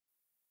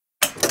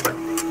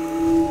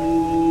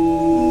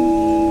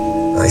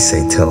I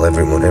say tell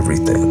everyone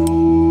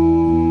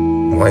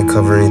everything. Why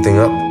cover anything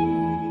up?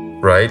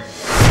 Right?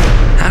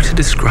 How to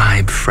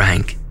describe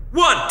Frank?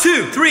 1,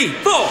 2, 3,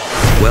 4.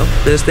 Well,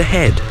 there's the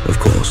head, of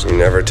course. He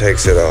never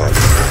takes it off.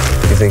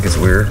 You think it's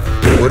weird?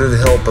 Would it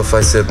help if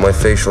I said my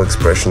facial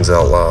expressions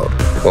out loud?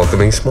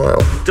 Welcoming smile.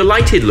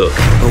 Delighted look.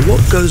 But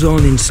what goes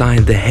on inside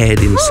the head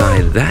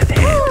inside that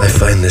head I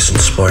find this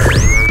inspiring.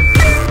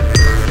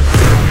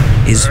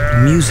 is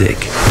music.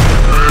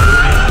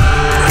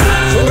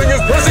 Something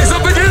is pressing,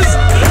 something is!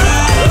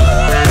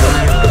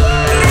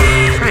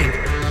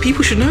 Frank,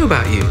 people should know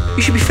about you.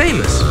 You should be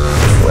famous.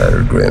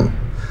 Flattered grin,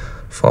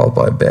 followed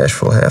by a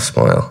bashful half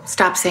smile.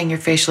 Stop saying your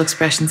facial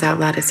expressions out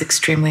loud. It's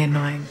extremely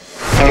annoying.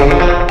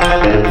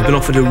 You've been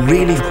offered a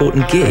really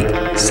important gig,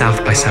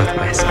 South by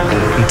Southwest,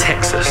 in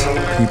Texas.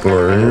 People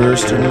are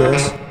interested in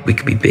this. We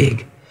could be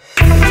big.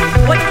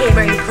 What game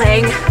are you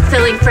playing?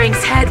 Filling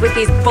Frank's head with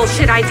these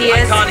bullshit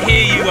ideas? I can't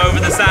hear you over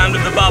the sound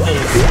of the bubbles.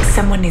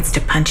 Someone needs to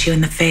punch you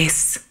in the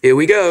face. Here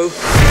we go.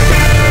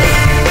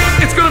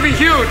 It's gonna be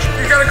huge!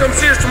 You gotta come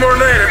see us tomorrow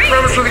night. I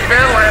promise we'll be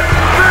battle at.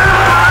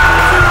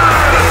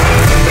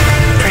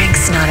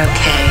 Frank's not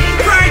okay.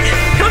 Frank,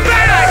 come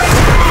back!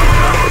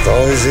 With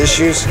all his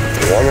issues,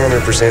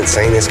 100%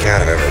 sanest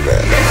cat I've ever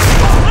met.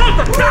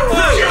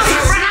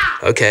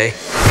 Okay.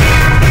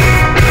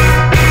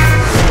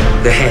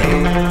 The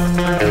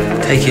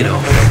head. Take it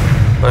off.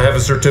 I have a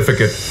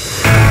certificate.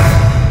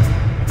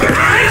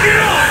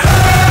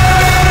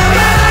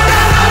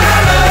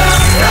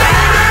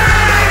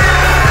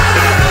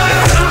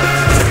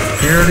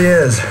 Here it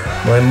is,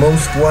 my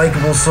most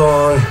likable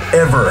song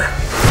ever.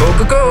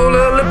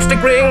 Coca-Cola,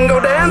 lipstick ring, go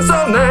dance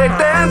all night,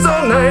 dance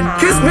all night.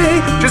 Kiss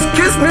me, just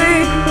kiss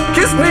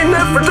me,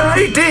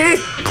 Nefertiti.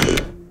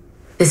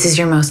 This is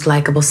your most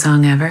likable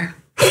song ever?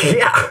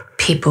 Yeah.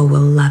 People will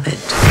love it.